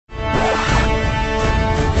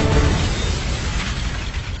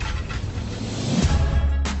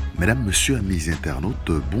Mesdames, Messieurs, amis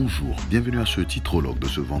internautes, bonjour. Bienvenue à ce titrologue de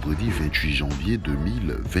ce vendredi 28 janvier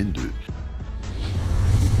 2022.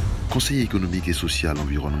 Conseil économique et social,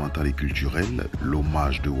 environnemental et culturel,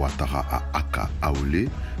 l'hommage de Ouattara à Aka Aolé,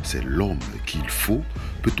 c'est l'homme qu'il faut,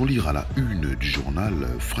 peut-on lire à la une du journal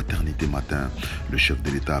Fraternité Matin. Le chef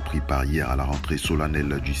de l'État a pris part hier à la rentrée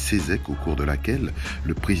solennelle du CESEC, au cours de laquelle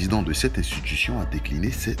le président de cette institution a décliné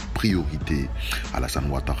ses priorités. Alassane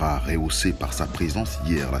Ouattara a rehaussé par sa présence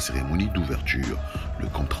hier la cérémonie d'ouverture. Le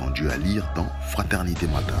compte rendu à lire dans Fraternité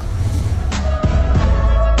Matin.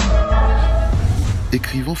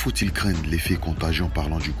 Écrivant, faut-il craindre l'effet contagion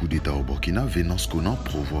parlant du coup d'État au Burkina, Vénance Conan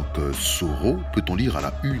provoque Soro, peut-on lire à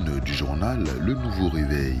la une du journal Le Nouveau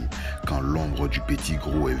Réveil. Quand l'ombre du petit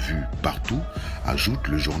gros est vue partout, ajoute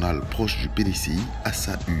le journal proche du PDCI à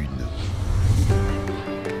sa une.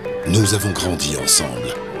 Nous avons grandi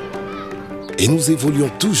ensemble et nous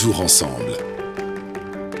évoluons toujours ensemble,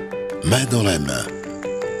 main dans la main,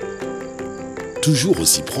 toujours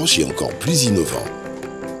aussi proches et encore plus innovants.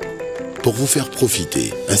 Pour vous faire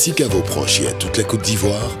profiter, ainsi qu'à vos proches et à toute la Côte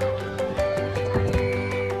d'Ivoire,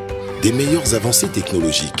 des meilleures avancées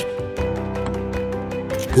technologiques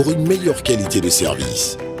pour une meilleure qualité de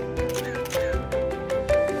service.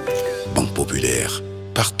 Banque Populaire,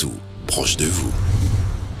 partout, proche de vous.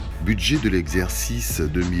 Budget de l'exercice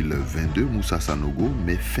 2022, Moussa Sanogo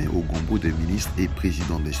met fin au gombo des ministres et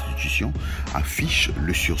présidents d'institutions, affiche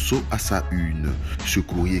le sursaut à sa une. Ce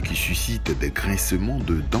courrier qui suscite des grincements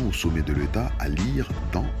de dents au sommet de l'État à lire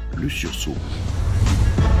dans le sursaut.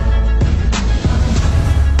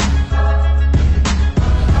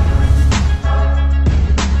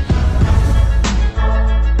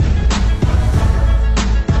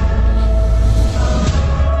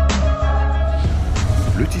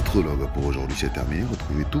 Le titrologue pour aujourd'hui c'est terminé.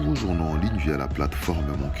 Retrouvez tous vos journaux en ligne via la plateforme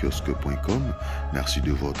monkiosque.com. Merci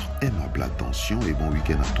de votre aimable attention et bon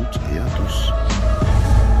week-end à toutes et à tous.